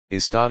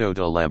Estado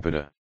da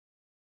Lâmpada.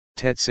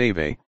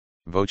 Tetsave,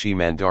 Voci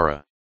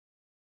Mandara.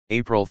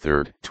 April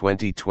 3,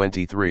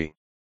 2023.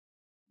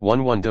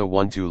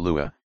 11-12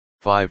 Lua,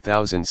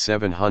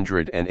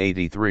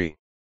 5783.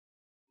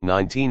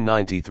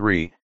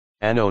 1993,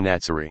 Anno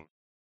Natsari.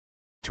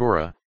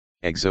 Torah,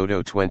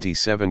 Exodo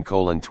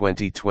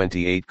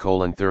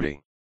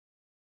 27:2028:30.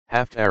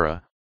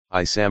 Haftara,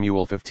 I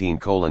Samuel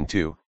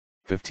 15:2,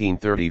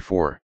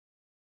 1534.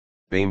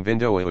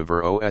 Bem-vindo a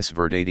ver os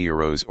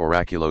verdadeiros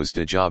oráculos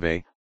de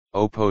Jahve,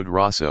 o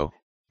poderoso,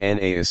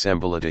 na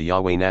Assembleia de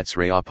Yahweh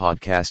Natsraya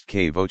podcast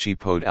que voce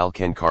pode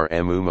alcançar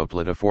uma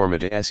plataforma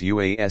de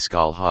sua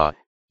escala,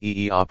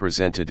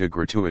 apresentada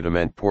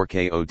gratuitamente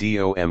porque o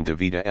dom de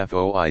vida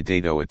foi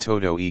dado a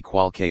todo e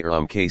qualquer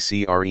que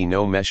cre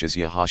no mexas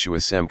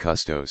Yahushua sem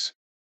custos.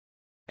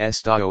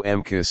 Estado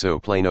que so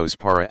planos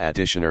para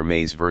adicionar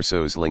mais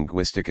versos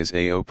linguísticas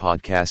ao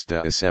podcast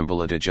da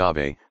Assembleia de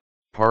Jahve,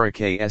 para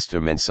que esta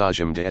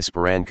mensagem de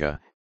esperança,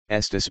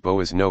 estas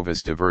boas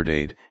novas de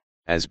verdade,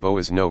 as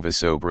boas novas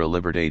sobre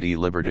liberdade e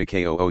liberdade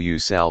que ou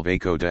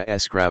salvaco da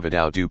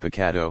escravidão do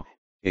pecado,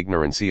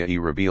 ignorância e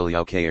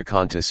rebelião que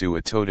aconteceu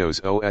a todos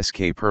os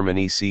que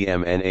permanecem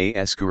na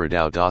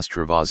escuridão das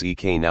trevas e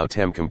que não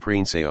tem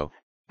compreensão,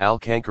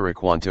 alcançar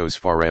quantos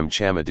farem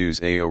chamados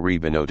ao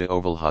rebanho de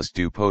ovelhas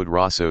do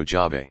poderoso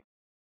Jahve.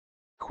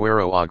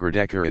 Quero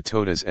agradecer a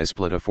todas as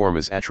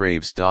plataformas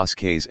através das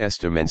que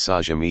esta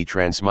mensagem e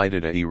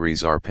transmitida e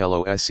rezar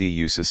pelo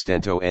seu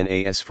sustento na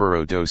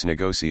esfera dos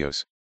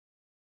negocios.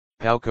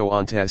 Pouco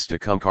antes de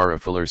começar a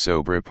falar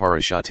sobre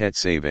Parashat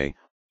Tetsave,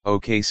 o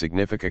que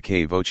significa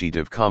que voce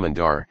deve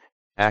comandar,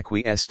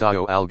 aqui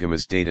estão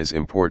algumas datas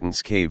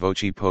importantes que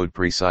voce pode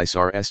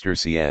precisar estar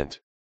ciente.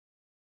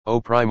 O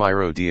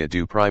primeiro dia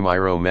do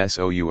primeiro mês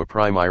ou a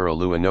primeira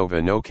lua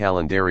nova no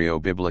calendário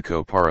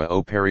bíblico para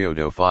o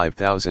período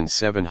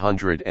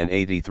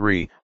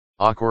 5783,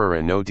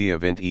 ocorrerá no dia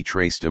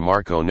 23 de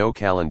março no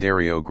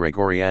calendário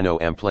gregoriano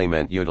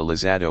amplamente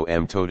utilizado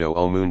todo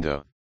o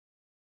mundo.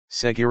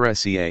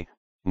 Seguirá-se,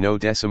 no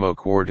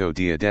 14º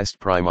dia deste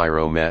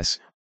primeiro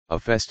mês, a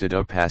festa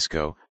do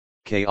Pasco,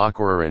 que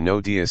ocorrerá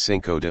no dia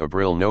 5 de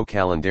abril no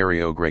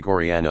calendário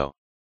gregoriano.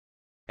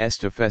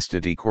 Esta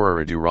festa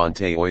decorrerá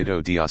durante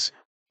 8 dias,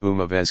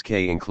 uma vez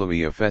que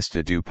inclui a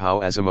festa do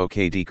pau azimo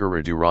que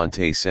decorrerá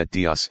durante 7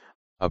 dias,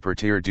 a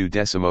partir do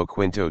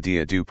 15º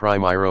dia do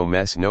primeiro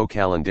mês no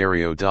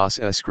calendário das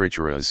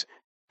Escrituras,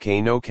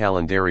 que no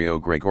calendário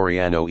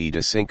gregoriano e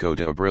de 5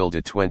 de abril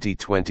de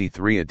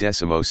 2023 a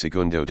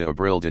 12º de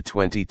abril de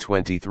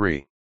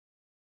 2023.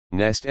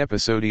 Neste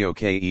episódio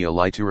que a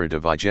leitura de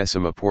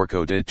 20ª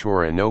porco de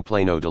Torah no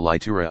plano de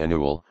leitura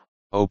anual,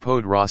 o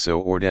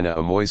poderoso ordena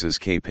a Moisés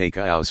que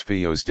peca aos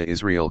filhos de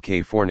Israel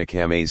que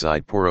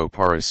fornicamazide poro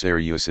para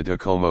ser usado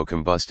como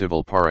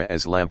combustível para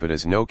as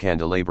lâmpadas no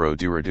candelabro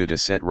durante de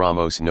 7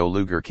 ramos no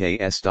lugar que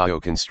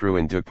estado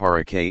construindo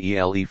para que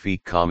ele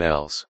fique com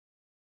eles.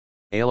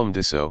 Além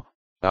disso,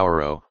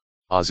 ouro,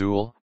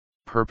 azul,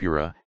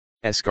 púrpura,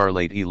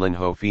 escarlate e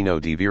linho fino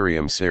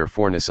deveriam ser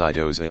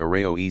fornecidos a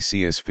Arao e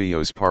seus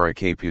filhos para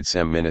que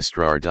pudsem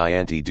ministrar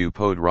diante do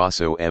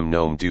poderoso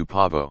nome do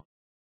povo.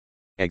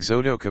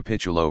 Exodo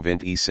capítulo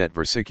 27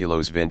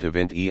 versículos 20 a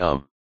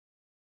 21.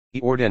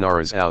 E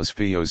ordenarás aos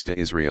filhos de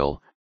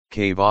Israel,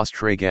 que vos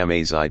tragam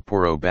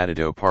poro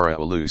batado para a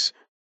luz,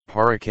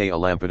 para que a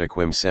lâmpada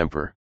quim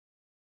sempre.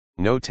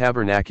 No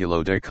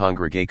tabernáculo de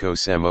congregação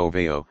sem o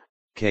veo,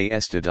 que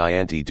está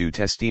diante do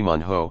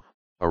testimonio,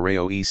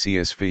 Arao e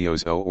seus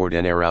filhos o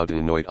ordenarão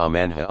de noite a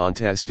manhã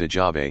antes de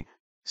Jahve,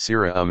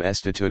 será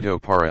estatuto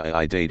para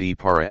a idade e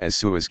para as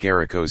suas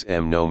garracos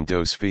nome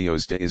dos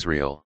filhos de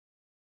Israel.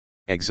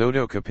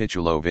 Exodo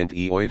capítulo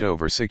 28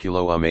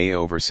 versículo 1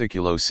 ao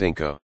versículo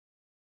 5.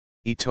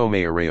 E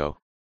tome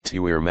Arao,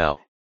 tu irmão,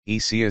 e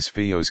seus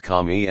filhos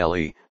como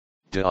ele,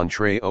 de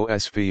entre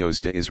os filhos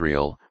de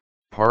Israel,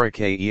 para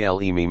que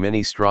ele me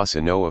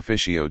ministrasse no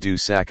ofício do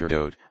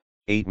sacerdote,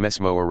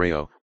 mesmo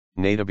Arao,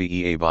 Nadab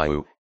e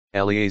Abiú,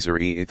 Eleazar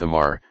e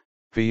Ithamar,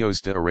 filhos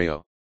de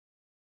Arao.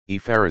 E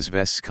farás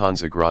vestes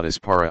consagradas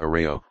para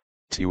Arao,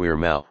 tu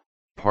irmão,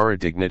 para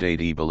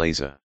dignidade e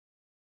beleza.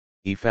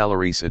 E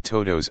falares a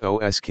todos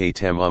os que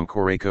tem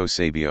coraco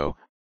sabio,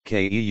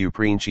 que eu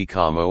preenchi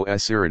como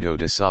servidor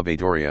de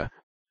sabedoria,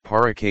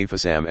 para que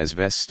façam as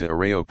vestes de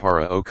Arao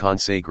para o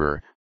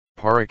consagrar,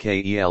 para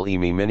que ele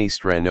me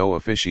ministre no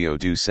ofício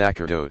do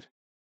sacerdote.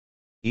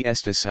 E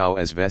estas são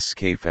as vestes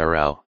que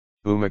farão,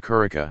 uma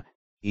curaca,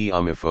 e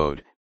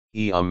efod,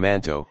 e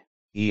manto,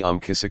 e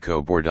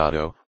casaco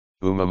bordado,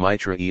 uma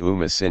mitra e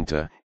uma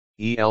cinta,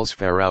 e eles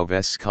farão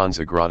vestes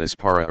consagradas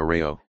para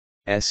Arao,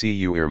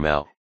 seu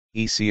irmão,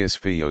 e seus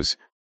filhos,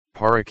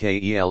 para que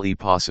ele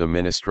possa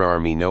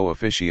ministrar-me no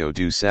ofício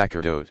do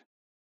sacerdote.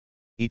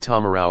 E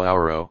tomarão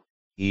ouro,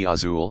 e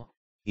azul,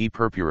 e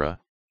púrpura,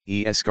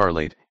 e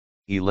escarlate,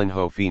 e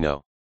linho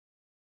fino.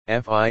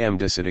 Fim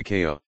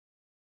desidicao.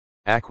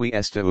 Aqui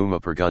está uma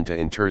pergunta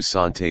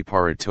interessante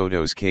para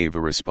todos que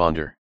vão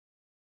responder.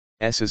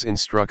 Essas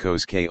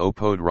instrucções que o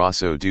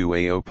poderoso do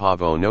ao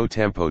povo no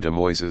tempo de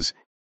Moisés,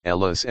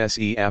 elas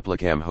se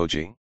applicam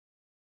hoci.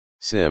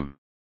 Sim.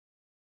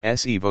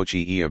 Se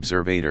voci e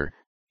observator,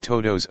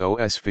 todos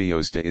os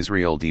fios de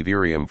Israel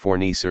deveriam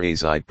fornecer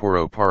azeite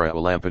puro para a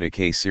lâmpada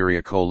que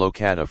seria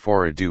colocada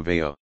fora do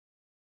veio.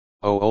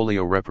 O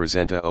óleo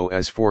representa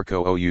os forco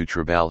ou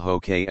trabalho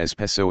que as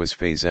pessoas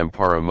fazem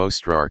para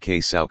mostrar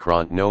que seu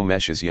cront no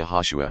mexes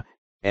Yahushua,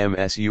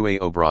 msua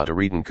obrada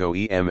redenco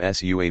e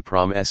msua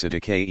promessa de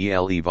que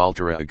ele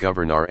voltará a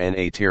governar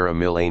na terra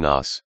mil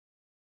anos.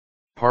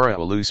 Para a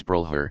luz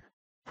brilhar,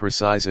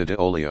 precisa de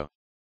óleo.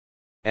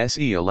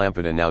 Se a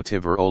lâmpada não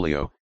tiver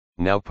óleo,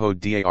 não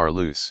pode dar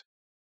luz.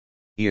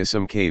 E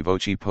assim que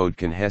voce pode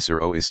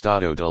conhecer o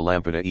estado da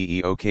lâmpada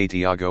e o que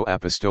Tiago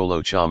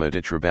Apostolo chama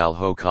de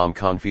trabalho com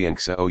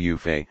confiança ou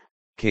fé,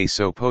 que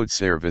só pode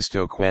ser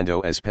visto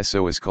quando as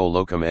pessoas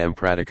colocam em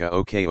prática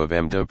o que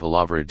ouvem da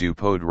palavra do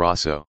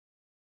poderoso.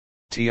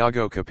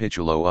 Tiago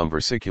capítulo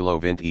versículo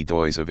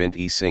 22 a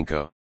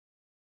 25.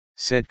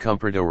 Sed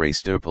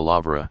compradores da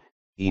palavra,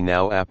 e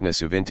não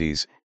apenas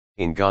ouvintes,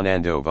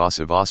 enganando vos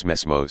a vós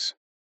mesmos.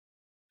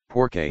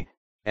 Porque,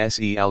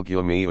 se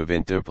alguém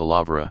ouvinte da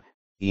palavra,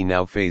 e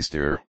não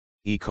fazter,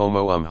 e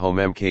como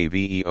homem que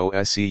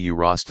veoscu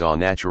rasta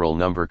natural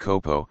number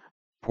copo,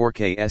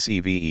 porque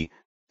se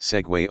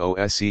segue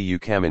oscu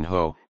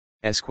caminho,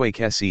 esque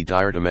que se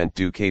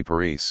diretamente do que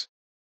paris.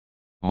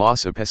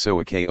 Mas a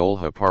pessoa que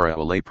olha para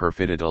a lei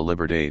perfeita da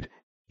liberdade,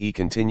 e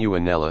continua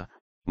nela,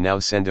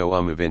 não sendo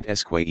ouvinte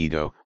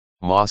esquecido,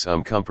 mas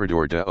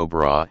comprador da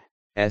obra,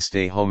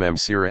 este homem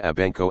será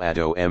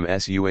abençoado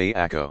msua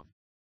aco.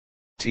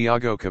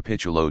 Tiago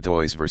capítulo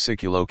 2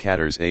 versículo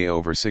 14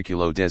 ao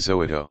versículo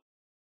 18.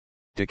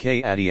 De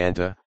que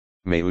adianta,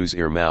 meus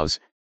irmãos,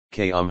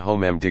 que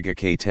homem diga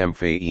que tem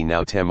fé e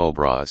não tem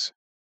obras.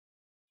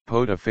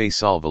 Pode a fé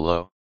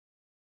salvá-lo?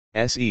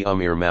 Se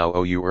irmão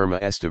ou irmã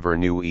estiver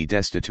nu e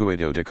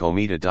destituído de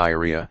comida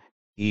diária,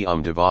 e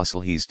de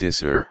vocês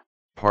dizer,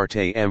 parte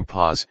em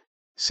paz,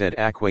 sed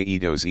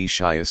aqueidos e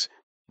cheios,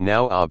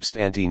 não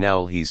obstante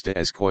não lhes de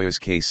as coisas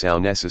que são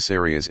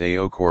necessárias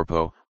ao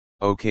corpo,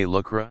 o que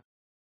lucra?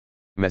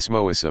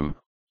 Mesmo assim,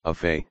 a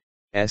fé,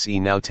 se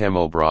não tem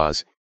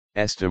obras,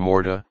 está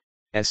morta,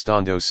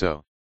 estando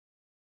so.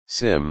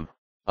 Sim,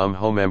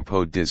 homem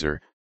pode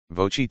dizer,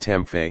 voce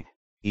tem fé,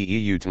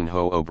 e eu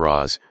tenho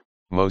obras,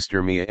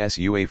 mostrar-me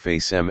sua fé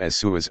sem as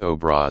suas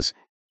obras,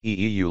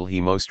 e eu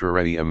lhe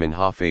mostrarei a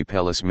minha fé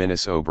pelas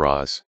minhas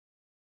obras.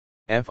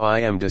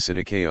 Fim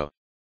decidicao.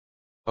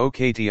 O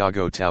que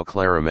Tiago tão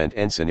claramente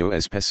ensinou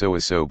as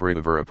pessoas sobre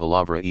a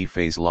palavra e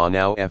fez lá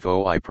não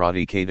foi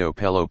praticado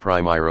pelo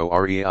primeiro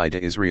rei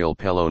de Israel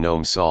pelo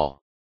nome Saul.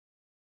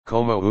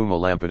 Como uma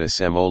lâmpada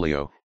sem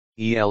óleo,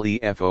 ele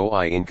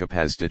foi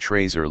incapaz de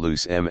trazer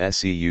luz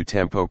mscu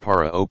tempo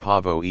para o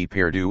povo e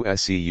perdu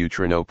su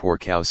trono por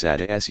causa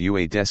de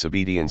sua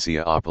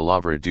desobediência à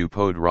palavra do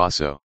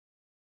poderoso.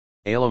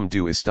 Além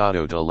do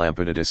estado da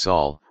lâmpada de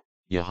Saul,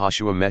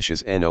 Yahushua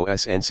mexes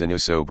nos ensinou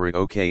sobre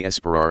o que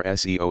esperar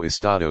o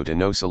estado de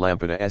nossa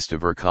lâmpada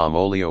estiver com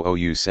óleo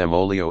ou sem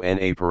óleo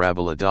na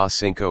parábola das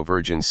 5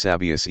 virgens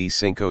sábias e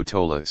 5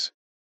 tolas.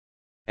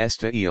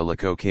 Esta é a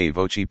lição que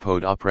voce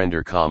pode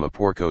aprender como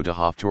porco de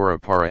haftora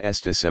para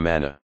esta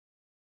semana.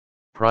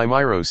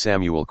 Primeiro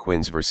Samuel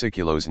 15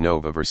 versículos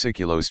 9 a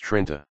versículos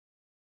 30.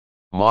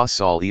 Mas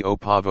Saul e o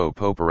povo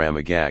pouparam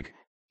Agag,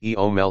 e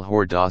o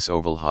melhor das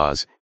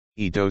ovelhas,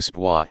 e dos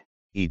bois,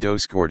 e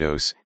dos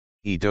cordos,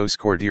 e dos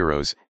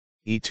cordeiros,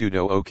 e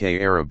tudo o que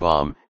era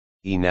bom,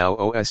 e não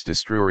os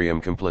destruiriam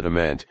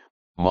completamente,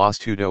 mas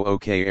tudo o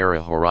que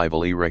era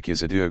horrível e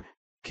requisado,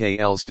 que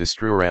eles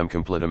destruirão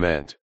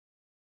completamente.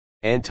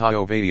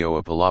 Antio veio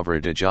a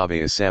palavra de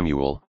Jahve a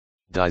Samuel,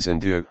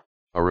 dizendo,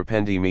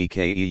 arrependi-me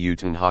que eu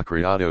tenho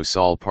criado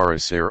Saul para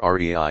ser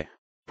rei,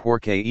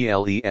 porque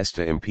ele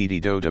está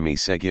impedido de me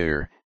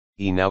seguir,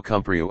 e não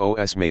cumpriu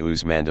os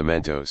meus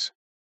mandamentos.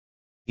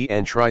 E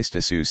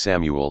entristeceu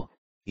Samuel,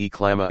 e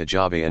clama a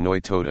Jahve a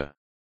noite toda.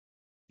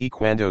 E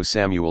quando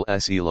Samuel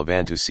se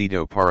levanta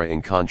cedo para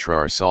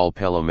encontrar Saul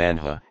pela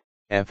manhã,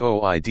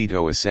 foi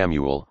dito a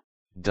Samuel,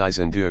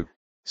 dizendo,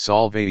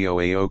 Saul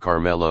veio ao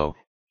Carmelo,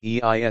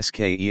 ele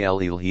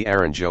lhe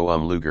arranjou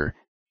lugar,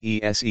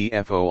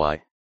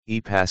 foi,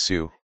 e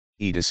passou,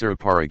 e desceu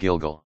para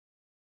Gilgal.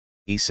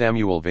 E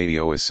Samuel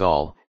veio a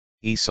Saul,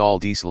 e Saul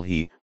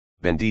disse-lhe,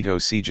 bendito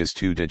sejas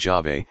tu de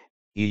Jahve,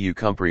 e eu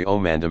cumpri o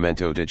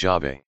mandamento de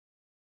Jahve.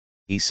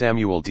 E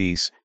Samuel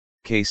disse,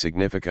 que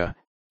significa,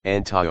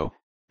 Antio,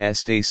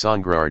 este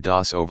sangrar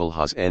das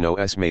ovelhas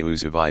nos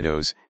meus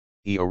ouvidos,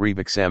 e o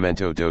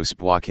rebexamento dos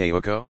bois.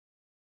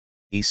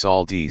 E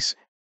Saul disse,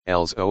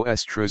 eles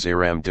os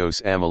trouxeram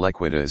dos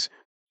amalequitas,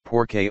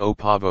 porque o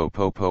povo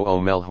popo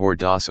o melhor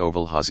das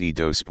ovelhas e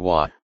dos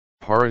bois,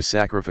 para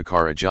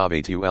sacrificar a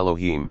Jahve tu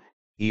Elohim,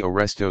 e o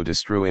resto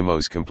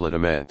destruímos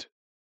completamente.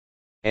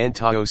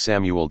 Antio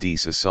Samuel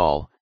disse a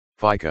Saul,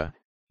 fica,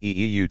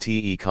 e eu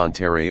te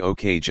contarei o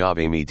que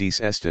Jahve me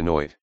disse esta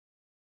noite.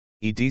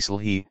 E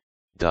disse-lhe,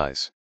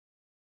 diz.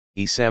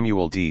 E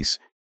Samuel disse,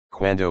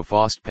 quando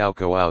foste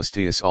pouco aos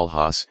dias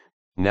alhas,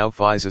 não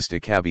fizeste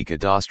cabica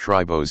das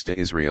tribos de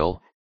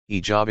Israel,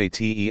 Ijave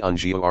te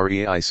ungio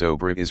rei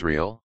sobre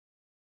Israel.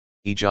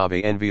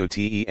 Ijave envio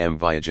te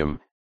viagem,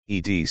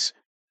 edis,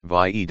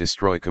 vi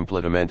destroy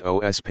completamente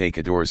os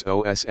pecadores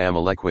os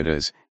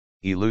amalequitas,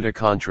 e luta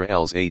contra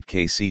els 8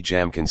 que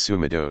jam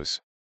consumidos.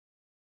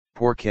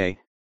 Porque,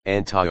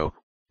 antio,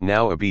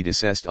 now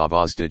habitus est a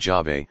voz de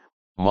Jave,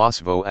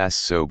 mas vos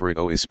sobre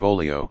o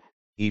espolio,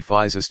 e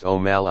fizest o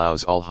mal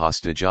aos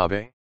alhos de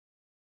Jave?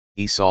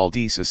 E sol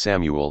dice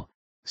Samuel,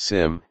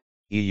 sim,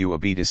 eu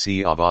habitus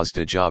a voz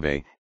de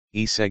Jave,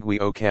 e segui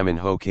o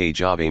caminho que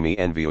Jave me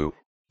enviou,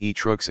 e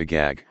trux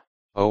agag,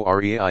 o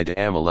rei de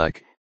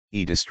Amalek,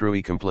 e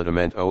destrui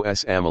completamente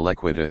os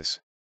amalequitas.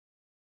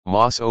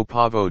 Mas o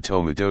pavo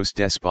tomo dos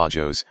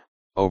despojos,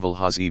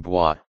 ovalhas e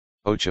bois,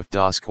 ochef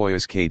das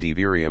coias que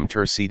deveriam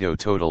ter sido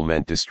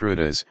totalmente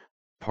destruídas,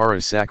 para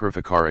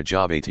sacrificar a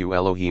Jave tu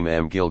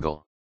Elohim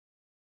Gilgal.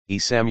 E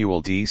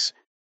Samuel diz,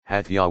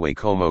 hath Yahweh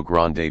como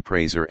grande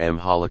prazer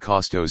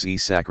holocaustos e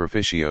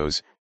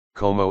sacrificios,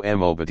 como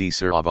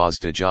obedecer a voz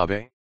de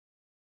Jave?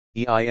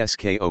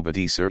 Eisk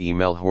obedecer e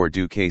melhor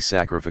do que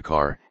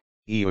sacrificar,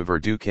 e over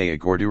do que a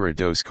gordura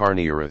dos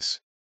carneiros.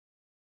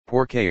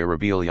 Porque a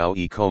rebelião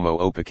e como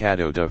o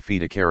pecado da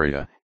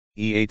fiduciaria,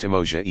 e a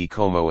temoja e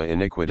como a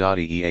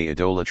iniquidade e a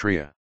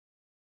idolatria.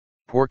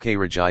 Porque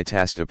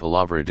rejeitaste a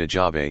palavra de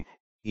Jave,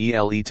 e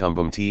ele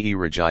tumbum te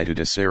rejeito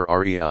de ser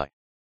rei.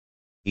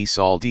 E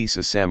sol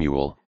dice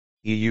Samuel,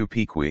 eu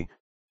piqui,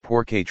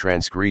 porque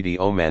transgredi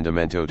o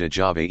mandamento de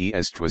Jave e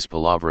as tuas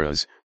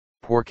palavras,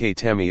 porque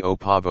temi o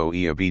pavo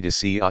e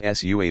obedeci a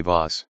sua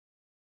voz.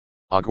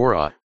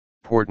 Agora,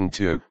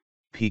 portanto,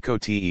 pico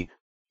te,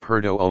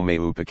 perdo o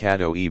meu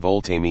pecado e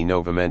voltemi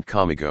novamente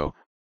comigo,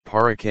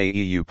 para que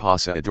eu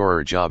possa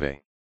adorar Jave.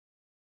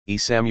 E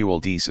Samuel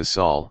disse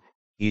Saul,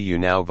 eu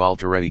não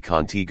voltarei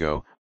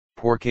contigo,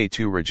 porque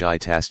tu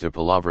rejeitaste a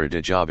palavra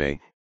de Jave,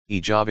 e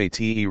Jave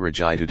te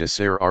rejeito de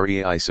ser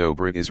rei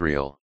sobre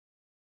Israel.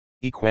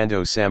 E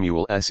quando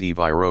Samuel se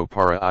virou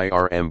para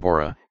ir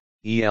embora,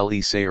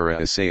 ele saíra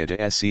a saia de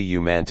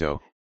seu manto,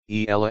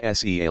 e ela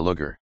se a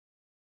lugar.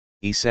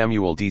 E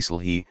Samuel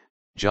disse-lhe,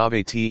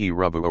 Jave te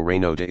rubo o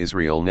reino de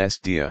Israel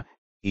neste dia,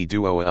 e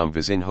duo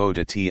vizinho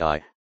de ti,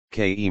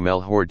 que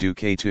melhor do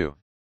que tu.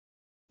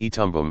 E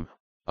tumbum,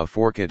 a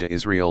forca de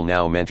Israel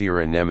não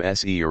mentira nem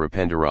se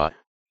arrependerá,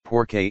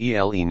 porque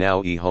ele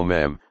não e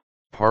homem,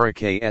 para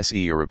que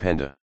se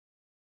arrependa.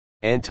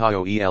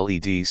 Antio ele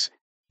diz,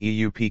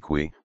 eu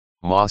piqui,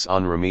 mas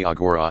honra-me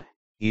agora,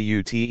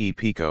 eu te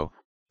pico,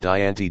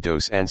 diante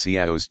dos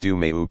anciaos do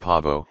meu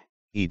povo,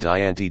 e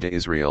diante de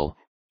Israel,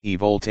 e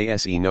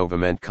voltei-se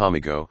novamente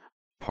comigo,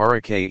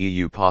 para que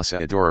eu possa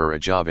adorar a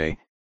Jave,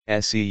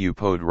 seu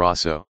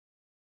poderoso.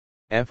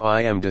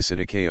 Fim de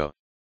Sidiceo.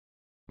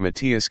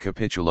 Matias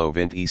capítulo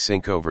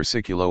 25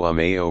 versículo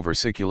 1 ao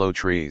versículo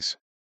 3.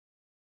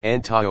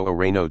 Antio o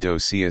reino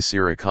dos céus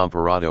será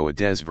comparado a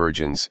 10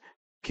 virgens,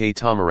 que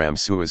tomaram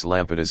suas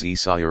lâmpadas e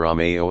saíram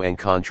ao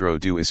encontro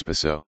do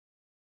esposo.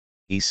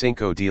 E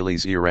 5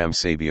 deles eram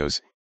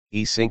sabios,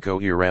 e 5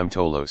 eram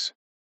tolos.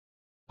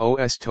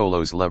 Os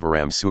tolos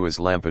levaram suas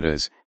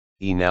lâmpadas,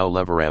 e não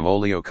levaram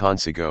óleo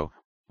consigo,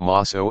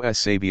 mas os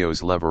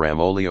sabios levaram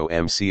óleo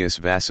seus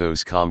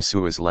vasos com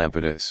suas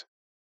lâmpadas.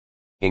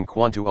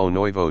 Enquanto o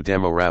noivo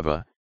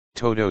demorava,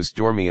 todos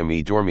dormiam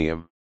e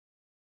dormiam.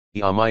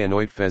 E a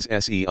meia-noite fez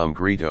se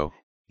grito,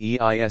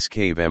 isk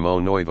vem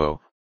o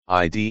noivo,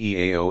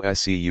 ideaos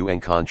seu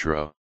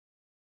encontro.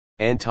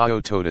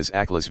 Antio todas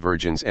aquelas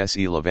virgens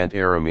se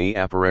levantaram e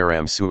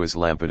apagaram suas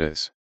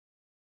lâmpadas.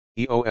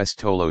 Os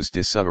tolos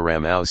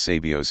disseram aos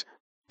sabios,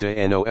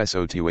 de nos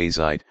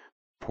otuazite,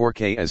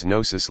 porque as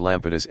nossas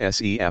lâmpadas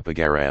se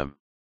apagaram.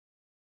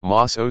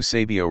 Mas o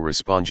sabio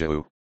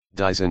respondeu,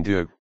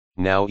 dizendo,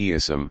 não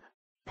iasem,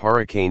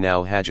 para que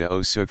não haja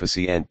o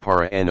suficiente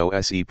para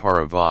nos e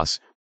para vós,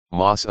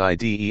 mas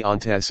ide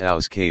antes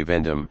aos que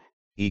vendem,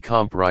 e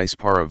comprais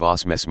para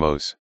vós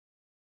mesmos.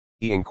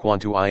 E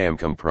enquanto iam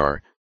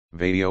comprar,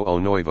 veio o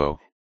noivo,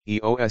 e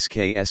os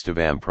que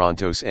estavam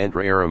prontos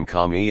entraram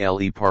com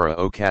ele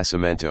para o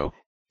casamento,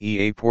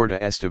 e a porta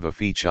estava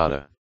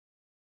fechada.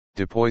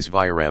 Depois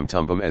viram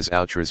tumbam as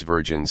outras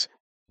virgens,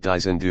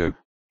 dizendo,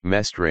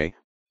 Mestre,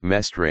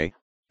 Mestre,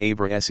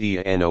 abra se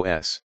a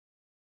nos.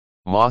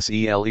 Mas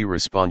ele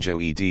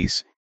respondeu e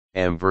disse,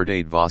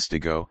 verdade vos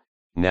digo,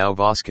 não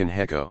vos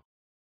conheço.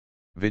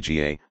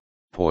 Vigiai,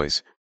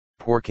 pois,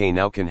 porque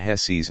não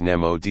conheces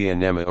nem o dia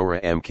nem a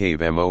hora que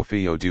vem o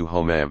filho do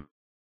homem.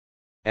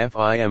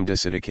 Fim de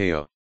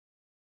Sidiceo.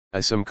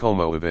 Assim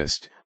como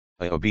aviste,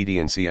 a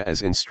obediencia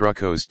as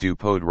instrucos do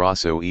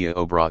poderoso e a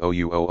obra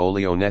o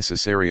oleo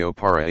necessário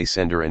para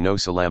acender a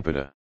nossa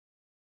lâmpada.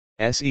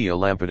 Se a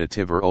lâmpada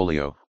tiver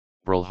oleo,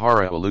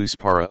 brilhará a luz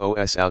para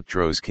os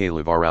outros que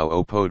levará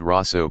o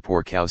poderoso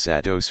por causa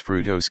dos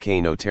frutos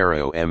que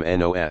notaro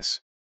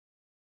nos.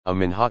 A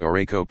minha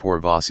oraco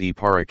por vós e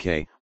para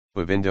que,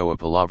 ouvindo a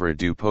palavra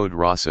do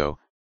poderoso,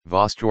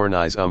 vós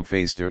tornais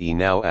fez e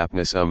não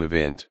apenas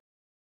ouvinte.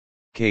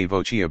 que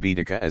vocia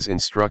bidica as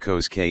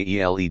instrucos que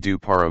ele do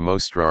para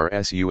mostrar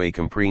sua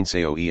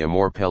compreensão e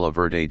amor pela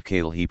verdade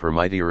que lhe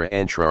permitira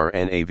entrar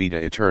na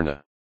vida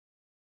eterna.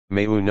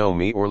 Meu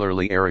nome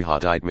orlerli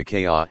erradight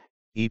Micaiah,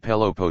 e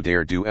pelo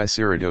poder do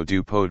Espírito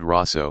do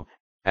Poderoso,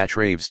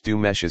 através do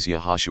Messias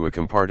Yahushua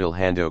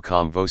compartilhando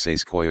com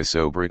vocês coisas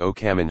sobre o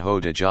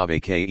caminho de Jahwe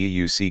que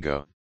eu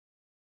sigo.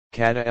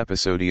 Cada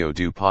episódio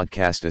do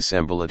podcast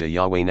Assembleia de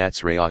Yahweh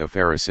Natsraya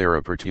oferecer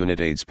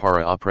oportunidades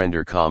para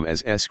aprender com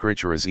as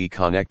escrituras e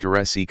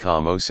conectar-se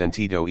com o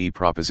sentido e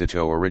propósito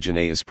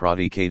originais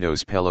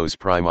praticados pelos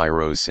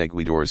primeiros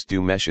seguidores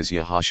do Messias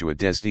Yahushua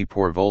desde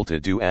por volta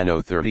do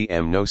ano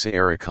 30 nossa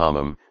era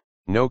comum,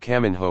 no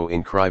caminho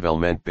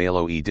incrivelmente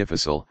belo e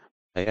difícil,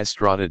 a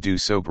estrada do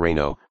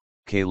soberano,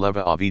 que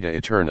leva à vida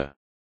eterna.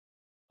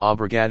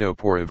 Obrigado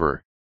por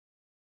ver.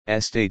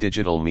 Este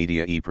digital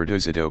media e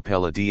produzido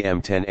pela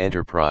DM10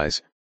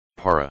 Enterprise,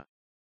 para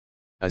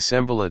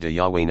Assembleia de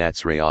Yahweh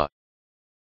Natsraya.